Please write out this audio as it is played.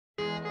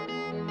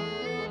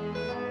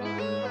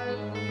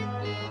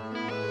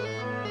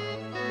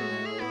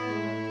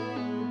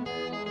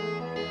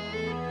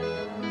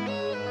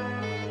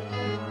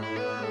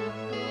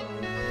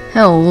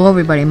Hello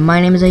everybody, my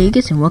name is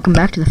Aegis and welcome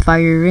back to the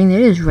fiery ring that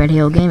is Red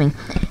Hill Gaming.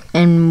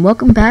 And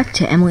welcome back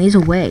to Emily's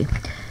Away.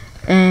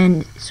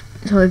 And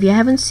so if you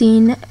haven't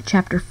seen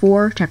Chapter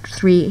 4, Chapter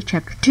 3,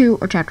 Chapter 2,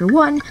 or Chapter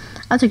 1,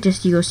 I'll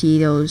suggest you go see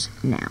those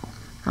now.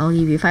 I'll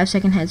give you a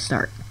 5-second head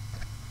start.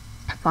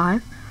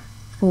 5,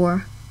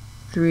 4,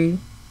 3,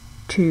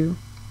 2,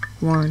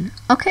 1.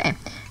 Okay,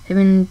 if you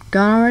haven't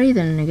gone already,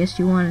 then I guess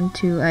you wanted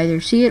to either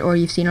see it or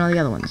you've seen all the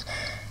other ones.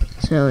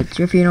 So it's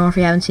your funeral if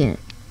you haven't seen it.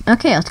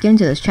 Okay, let's get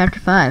into this. Chapter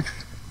 5.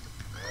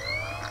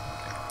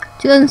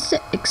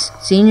 2006,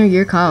 senior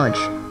year college.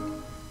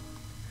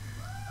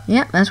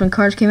 Yep, that's when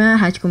Cars came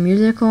out. High School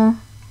Musical.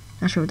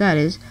 Not sure what that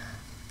is.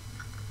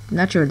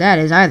 Not sure what that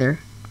is either.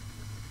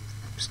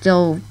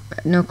 Still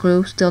no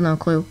clue. Still no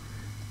clue.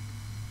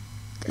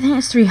 I think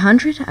it's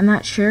 300. I'm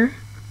not sure.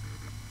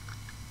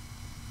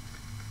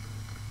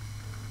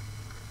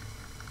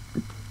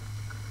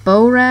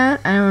 Bow Rat?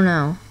 I don't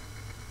know.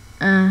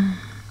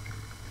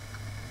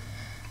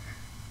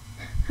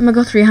 I'm gonna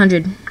go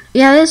 300.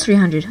 Yeah, it is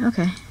 300.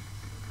 Okay.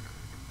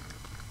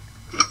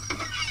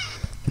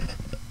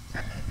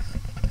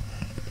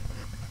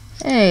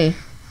 Hey.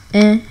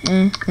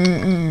 Hey,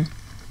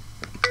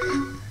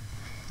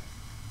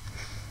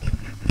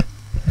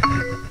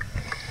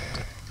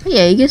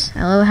 Aegis.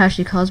 I love how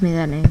she calls me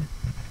that name.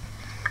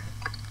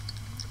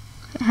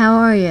 How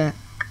are you?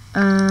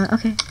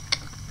 Okay.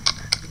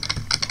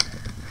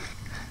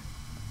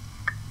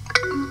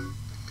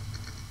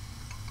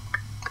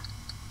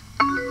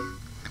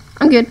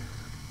 I'm good.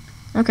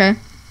 Okay.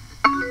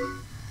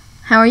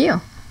 How are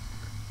you?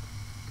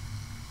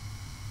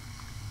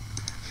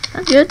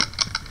 I'm good.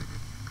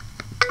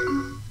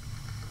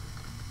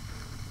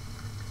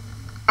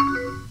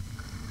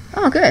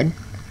 Oh, good.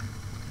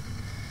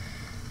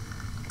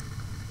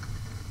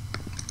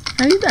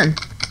 How you been?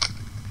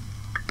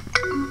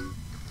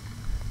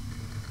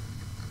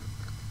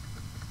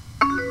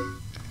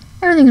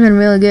 Everything's been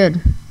really good.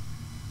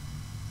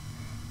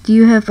 Do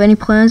you have any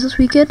plans this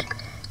weekend?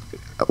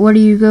 What are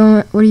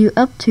you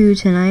up to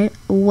tonight?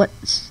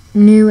 What's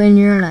new in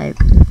your life?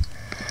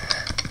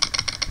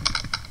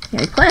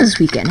 Yeah, plans this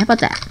weekend. How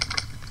about that?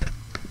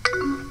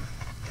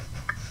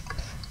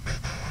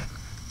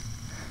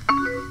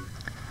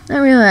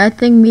 Not really. I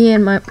think me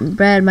and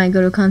Brad might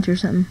go to a concert or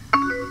something.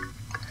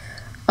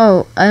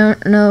 Oh, I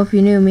don't know if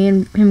you knew, me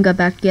and him got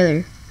back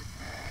together.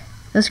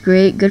 That's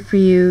great. Good for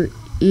you,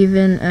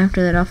 even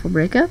after that awful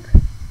breakup.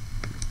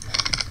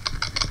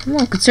 I'm a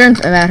little concerned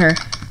about her.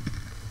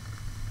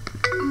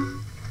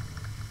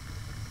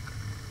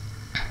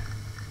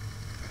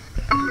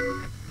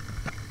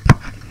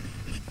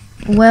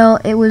 Well,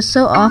 it was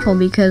so awful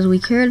because we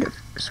cared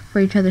for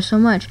each other so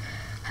much.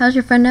 How's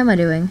your friend Emma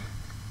doing?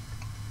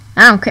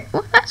 I don't care.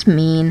 Well, that's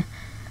mean.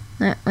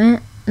 Maybe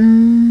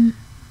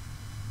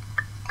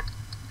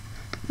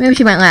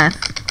she might laugh.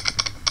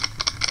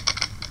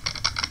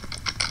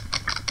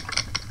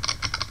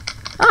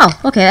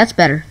 Oh, okay, that's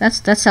better. That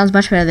sounds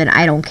much better than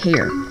I don't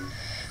care.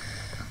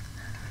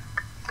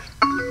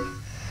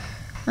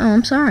 Oh,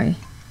 I'm sorry.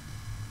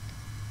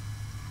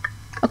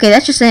 Okay,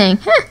 that's just saying,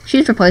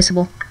 she's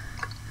replaceable.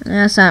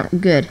 That's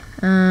not good.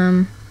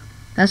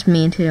 That's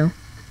mean too.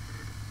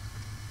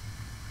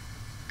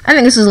 I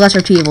think this is lesser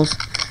of evils.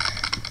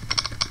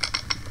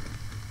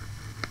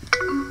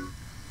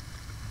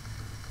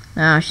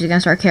 Oh, she's gonna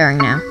start caring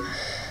now.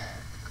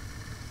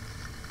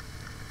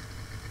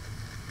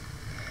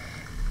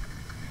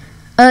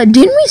 Didn't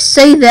we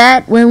say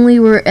that when we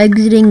were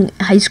exiting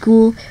high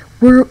school?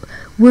 They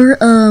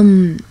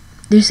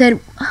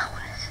said, oh,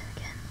 what is it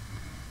again?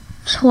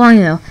 So long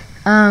ago.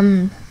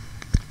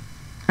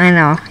 I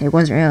know, it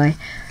wasn't really.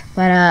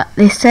 But,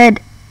 they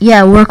said,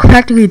 yeah, we're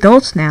practically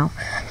adults now.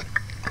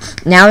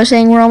 Now they're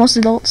saying we're almost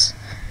adults.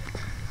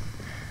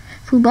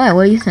 Flew by,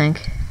 what do you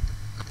think?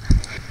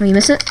 Will you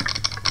miss it?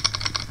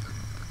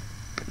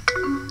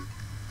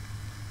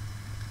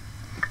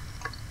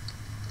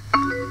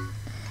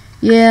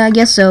 Yeah, I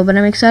guess so, but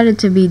I'm excited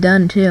to be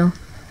done, too.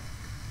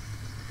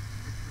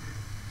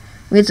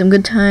 We had some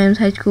good times.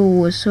 High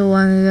school was so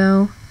long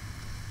ago.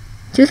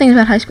 2 things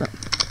about high school.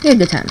 We had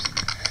good times.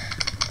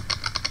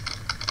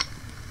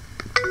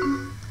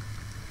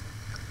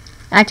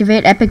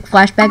 Activate epic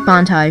flashback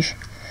montage.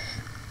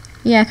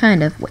 Yeah,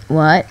 kind of. Wait,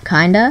 what?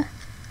 Kinda?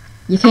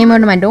 You came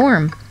out of my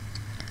dorm.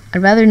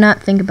 I'd rather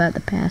not think about the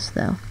past,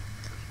 though.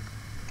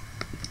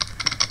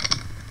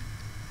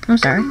 I'm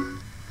sorry.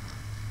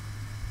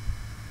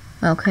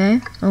 Okay.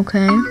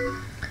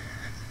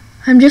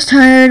 I'm just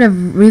tired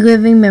of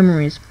reliving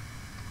memories.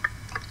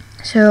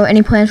 So,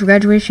 any plans for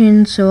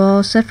graduation? So,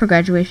 all set for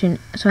graduation.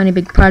 So, any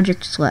big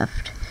projects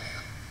left?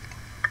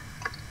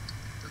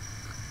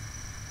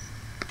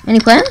 Any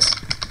plans?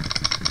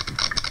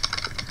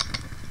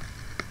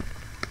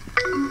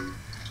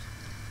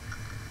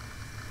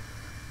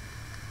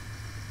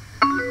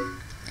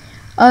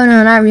 Oh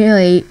no, not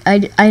really.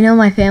 I know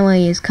my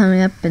family is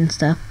coming up and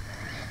stuff.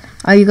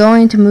 Are you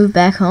going to move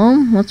back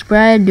home? What's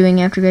Brad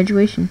doing after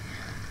graduation?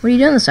 What are you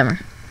doing this summer?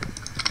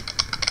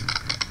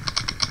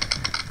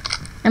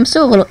 I'm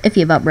still a little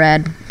iffy about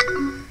Brad.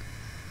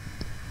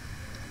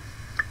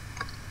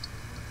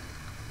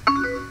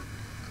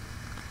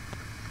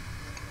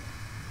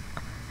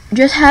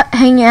 just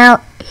hang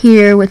out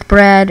here with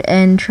Brad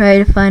and try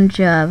to find a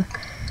job.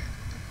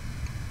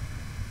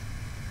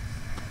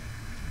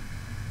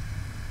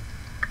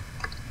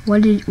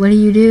 What did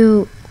you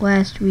do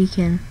last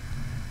weekend?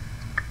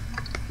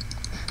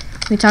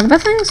 Can we talk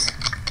about things?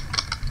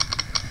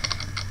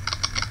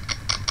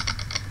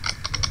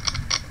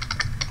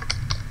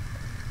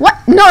 What?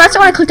 No, that's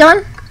not what I clicked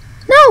on.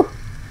 No!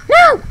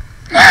 No!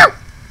 No!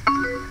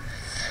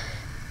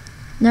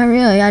 Not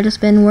really, I just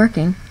been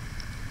working.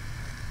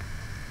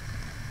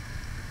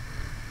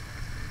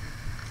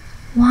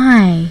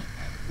 Why?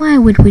 Why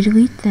would we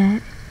delete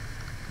that?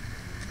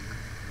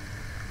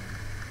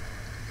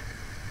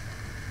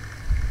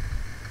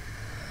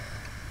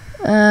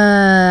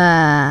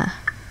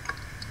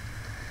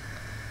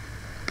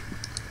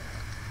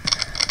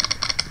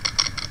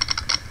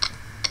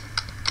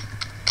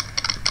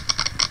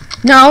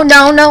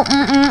 No.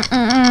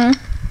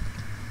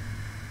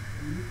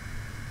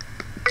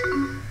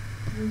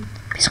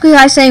 Basically,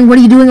 guys saying, "What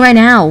are you doing right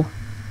now?"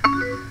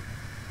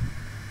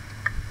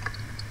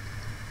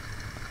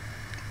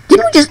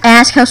 Didn't we just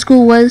ask how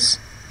school was?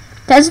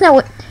 Isn't that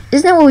what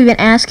we've been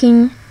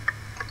asking?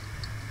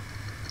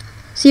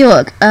 See,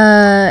 look,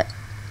 yeah,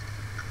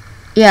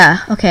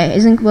 okay.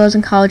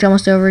 Wasn't college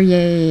almost over?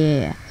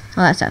 Yeah.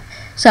 All that stuff.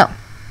 So,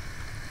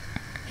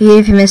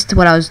 if you missed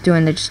what I was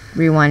doing, then just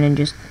rewind and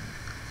just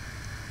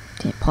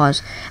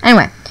pause.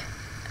 Anyway,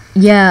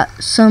 yeah,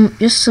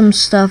 just some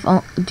stuff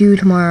I'll do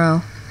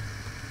tomorrow.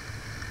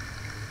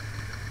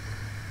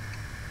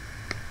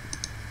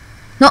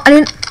 No, I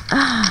didn't.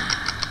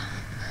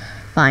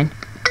 Fine,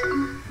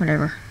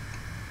 whatever.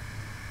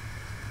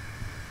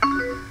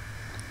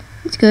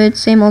 It's good.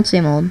 Same old,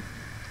 same old.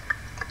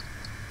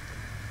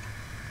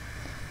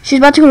 She's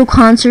about to go to a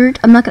concert.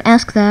 I'm not gonna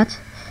ask that.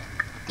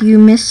 Do you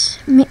miss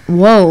me?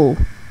 Whoa.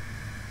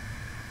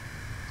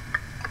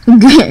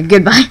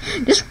 Goodbye.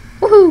 Just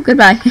woohoo.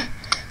 Goodbye.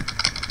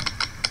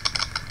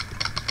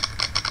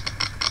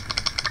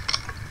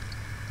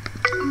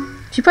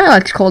 She probably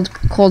likes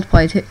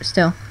Coldplay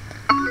still.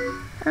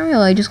 I don't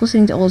really, just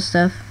listening to old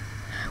stuff.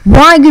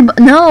 Why goodbye?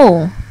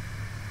 No.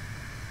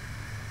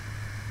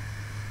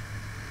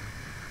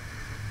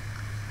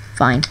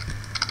 Fine.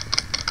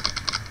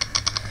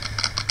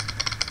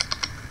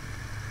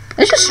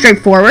 It's just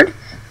straightforward.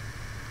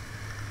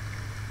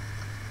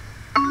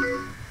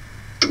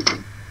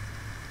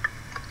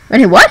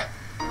 Wait, what?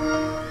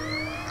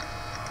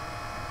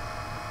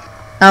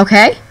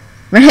 Okay.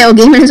 Red Hail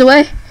Gaming is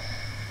away.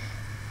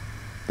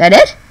 That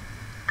it?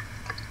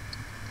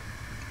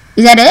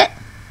 Is that it?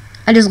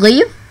 I just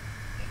leave?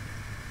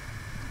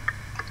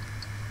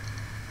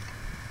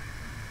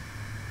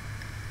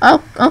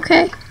 Oh,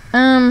 okay.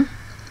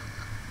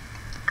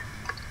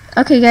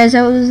 Okay, guys,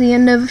 that was the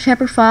end of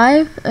chapter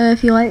 5.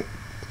 If you like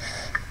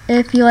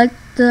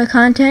the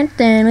content,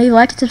 then leave a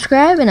like and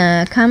subscribe, and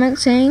a comment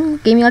saying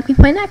game you like me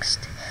play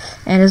next.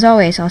 And as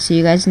always, I'll see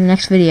you guys in the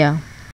next video.